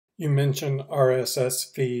You mention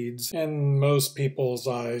RSS feeds, and most people's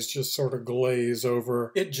eyes just sort of glaze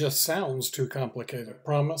over. It just sounds too complicated.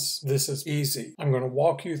 Promise, this is easy. I'm going to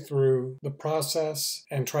walk you through the process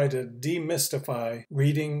and try to demystify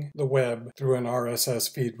reading the web through an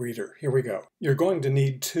RSS feed reader. Here we go. You're going to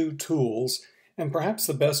need two tools, and perhaps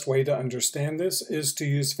the best way to understand this is to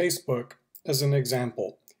use Facebook as an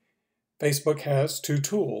example. Facebook has two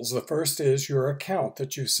tools. The first is your account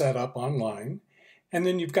that you set up online. And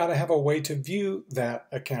then you've got to have a way to view that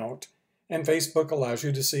account. And Facebook allows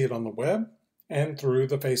you to see it on the web and through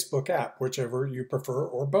the Facebook app, whichever you prefer,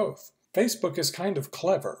 or both. Facebook is kind of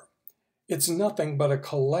clever. It's nothing but a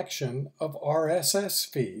collection of RSS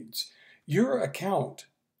feeds. Your account,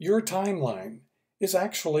 your timeline, is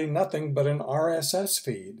actually nothing but an RSS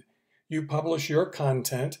feed. You publish your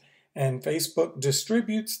content, and Facebook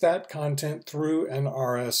distributes that content through an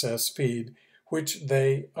RSS feed, which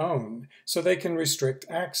they own, so they can restrict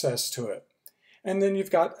access to it. And then you've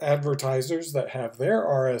got advertisers that have their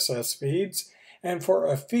RSS feeds, and for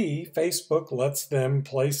a fee, Facebook lets them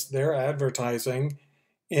place their advertising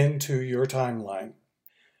into your timeline.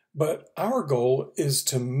 But our goal is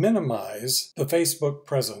to minimize the Facebook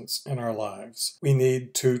presence in our lives. We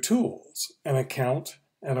need two tools, an account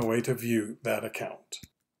and a way to view that account.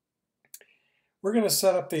 We're going to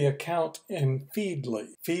set up the account in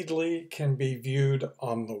Feedly. Feedly can be viewed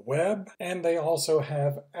on the web, and they also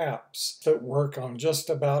have apps that work on just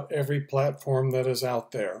about every platform that is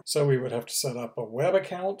out there. So we would have to set up a web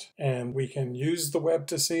account, and we can use the web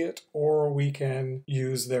to see it, or we can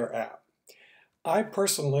use their app. I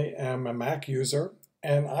personally am a Mac user,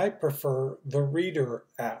 and I prefer the Reader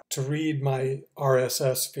app to read my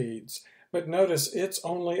RSS feeds. But notice it's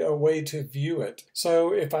only a way to view it.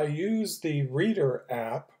 So if I use the Reader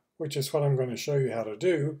app, which is what I'm going to show you how to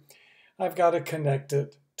do, I've got to connect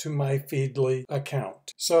it to my Feedly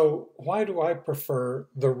account. So why do I prefer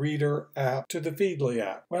the Reader app to the Feedly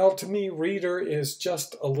app? Well, to me, Reader is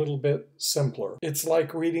just a little bit simpler. It's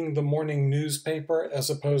like reading the morning newspaper as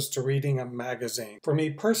opposed to reading a magazine. For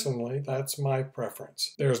me personally, that's my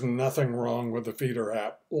preference. There's nothing wrong with the Feeder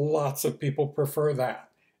app. Lots of people prefer that.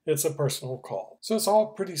 It's a personal call. So it's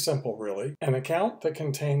all pretty simple, really. An account that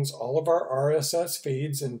contains all of our RSS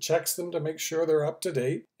feeds and checks them to make sure they're up to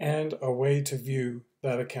date, and a way to view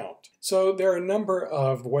that account. So there are a number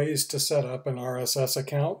of ways to set up an RSS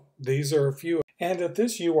account. These are a few. And at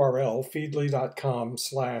this URL,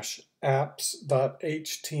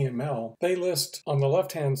 feedly.com/apps.html, they list on the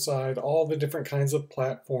left-hand side all the different kinds of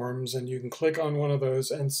platforms, and you can click on one of those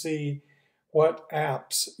and see what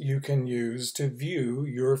apps you can use to view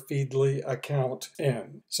your Feedly account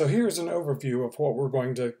in. So here's an overview of what we're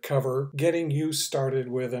going to cover getting you started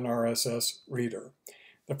with an RSS reader.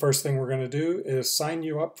 The first thing we're going to do is sign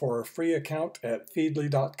you up for a free account at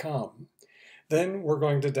feedly.com. Then we're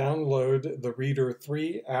going to download the Reader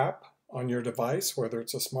 3 app on your device, whether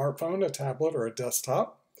it's a smartphone, a tablet, or a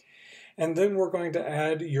desktop. And then we're going to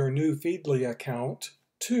add your new Feedly account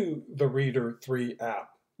to the Reader 3 app.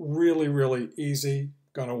 Really, really easy.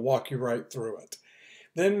 Going to walk you right through it.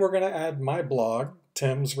 Then we're going to add my blog,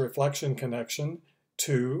 Tim's Reflection Connection,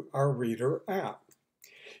 to our Reader app.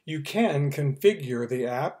 You can configure the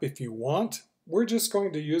app if you want. We're just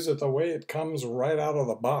going to use it the way it comes right out of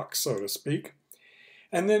the box, so to speak.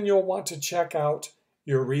 And then you'll want to check out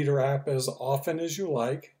your Reader app as often as you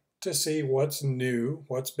like to see what's new,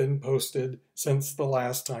 what's been posted since the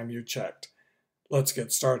last time you checked. Let's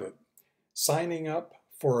get started. Signing up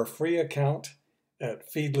for a free account at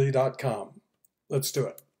feedly.com. Let's do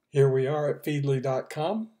it. Here we are at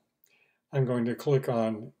feedly.com. I'm going to click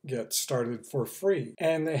on Get Started for Free.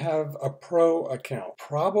 And they have a pro account.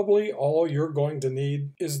 Probably all you're going to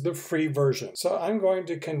need is the free version. So I'm going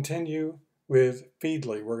to continue with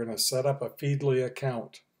Feedly. We're going to set up a Feedly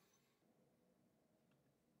account.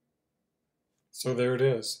 So there it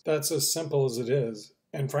is. That's as simple as it is.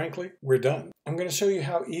 And frankly, we're done. I'm going to show you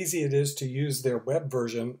how easy it is to use their web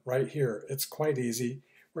version right here. It's quite easy.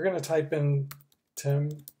 We're going to type in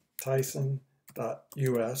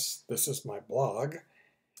timtyson.us. This is my blog.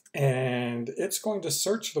 And it's going to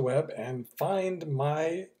search the web and find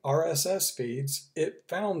my RSS feeds. It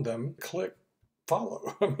found them. Click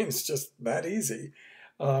follow. I mean, it's just that easy.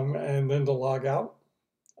 And then to log out,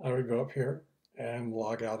 I would go up here and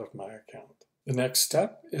log out of my account. The next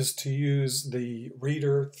step is to use the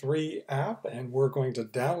Reader 3 app, and we're going to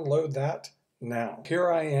download that now.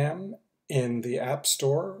 Here I am in the App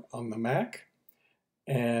Store on the Mac.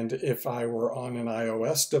 And if I were on an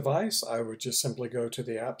iOS device, I would just simply go to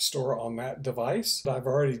the App Store on that device. I've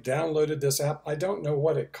already downloaded this app. I don't know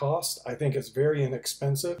what it costs. I think it's very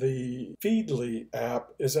inexpensive. The Feedly app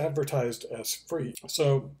is advertised as free,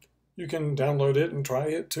 so you can download it and try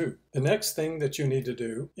it too. The next thing that you need to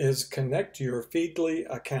do is connect your Feedly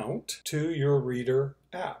account to your Reader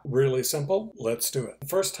app. Really simple. Let's do it. The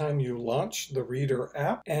first time you launch the Reader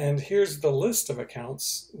app, and here's the list of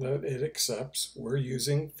accounts that it accepts. We're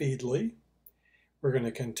using Feedly. We're going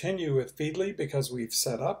to continue with Feedly because we've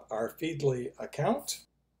set up our Feedly account.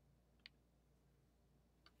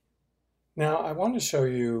 Now I want to show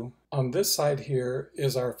you on this side here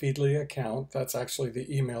is our Feedly account. That's actually the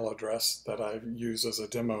email address that I use as a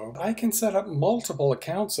demo. I can set up multiple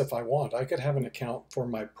accounts if I want. I could have an account for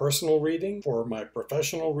my personal reading, for my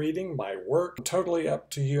professional reading, my work. Totally up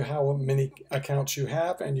to you how many accounts you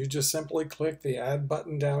have, and you just simply click the add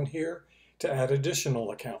button down here to add additional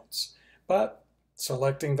accounts. But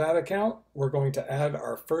selecting that account, we're going to add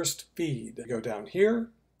our first feed. Go down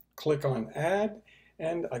here, click on add,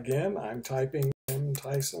 and again, I'm typing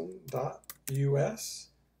mtyson.us,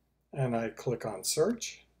 and I click on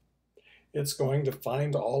search. It's going to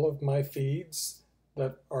find all of my feeds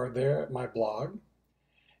that are there at my blog.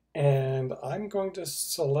 And I'm going to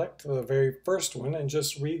select the very first one and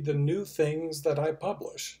just read the new things that I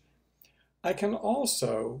publish. I can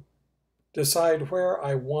also decide where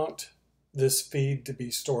I want this feed to be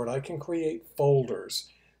stored. I can create folders.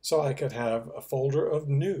 So I could have a folder of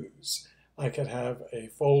news. I could have a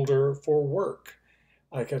folder for work.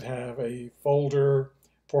 I could have a folder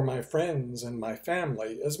for my friends and my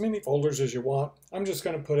family. As many folders as you want. I'm just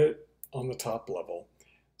going to put it on the top level.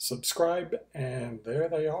 Subscribe, and there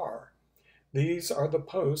they are. These are the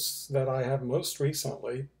posts that I have most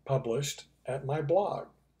recently published at my blog.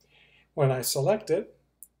 When I select it,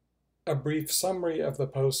 a brief summary of the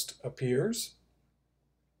post appears.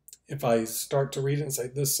 If I start to read it and say,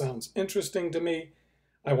 this sounds interesting to me,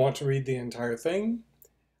 I want to read the entire thing,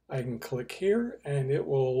 I can click here and it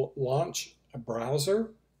will launch a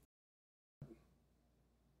browser.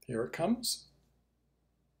 Here it comes.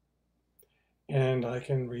 And I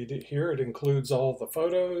can read it here. It includes all the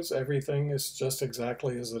photos. Everything is just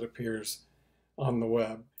exactly as it appears on the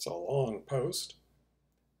web. It's a long post.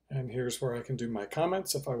 And here's where I can do my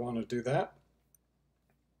comments if I want to do that.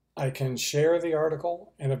 I can share the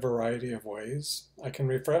article in a variety of ways. I can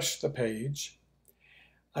refresh the page.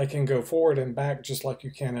 I can go forward and back just like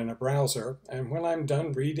you can in a browser. And when I'm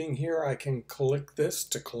done reading here, I can click this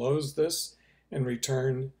to close this and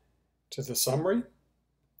return to the summary.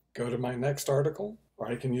 Go to my next article, or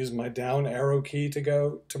I can use my down arrow key to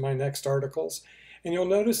go to my next articles. And you'll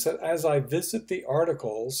notice that as I visit the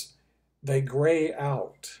articles, they gray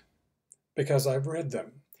out because I've read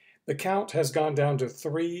them. The count has gone down to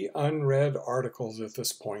 3 unread articles at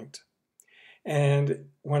this point. And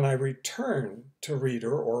when I return to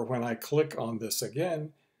Reader, or when I click on this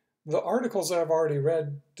again, the articles that I've already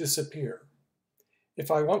read disappear.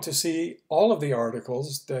 If I want to see all of the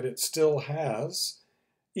articles that it still has,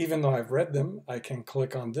 even though I've read them, I can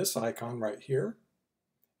click on this icon right here,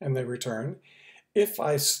 and they return. If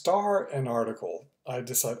I star an article, I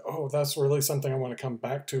decide, oh, that's really something I want to come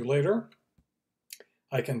back to later,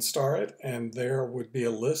 I can star it, and there would be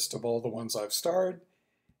a list of all the ones I've starred.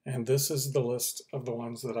 And this is the list of the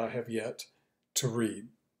ones that I have yet to read.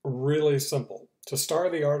 Really simple. To star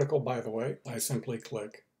the article, by the way, I simply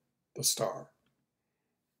click the star.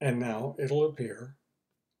 And now it'll appear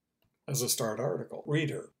as a starred article.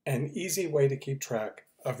 Reader, an easy way to keep track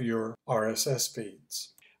of your RSS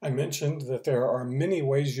feeds. I mentioned that there are many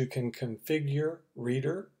ways you can configure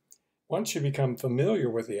Reader. Once you become familiar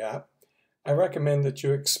with the app, I recommend that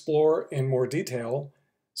you explore in more detail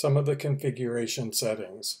some of the configuration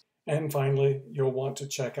settings. And finally, you'll want to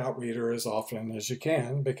check out Reader as often as you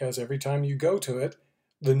can, because every time you go to it,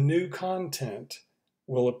 the new content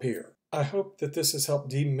will appear. I hope that this has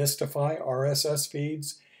helped demystify RSS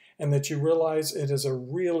feeds and that you realize it is a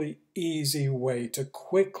really easy way to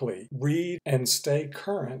quickly read and stay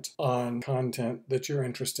current on content that you're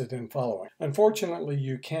interested in following. Unfortunately,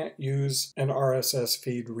 you can't use an RSS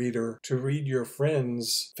feed reader to read your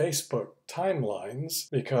friends' Facebook timelines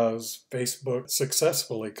because Facebook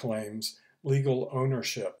successfully claims legal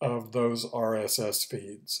ownership of those RSS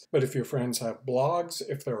feeds. But if your friends have blogs,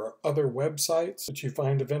 if there are other websites that you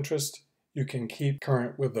find of interest, you can keep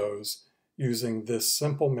current with those using this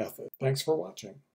simple method. Thanks for watching.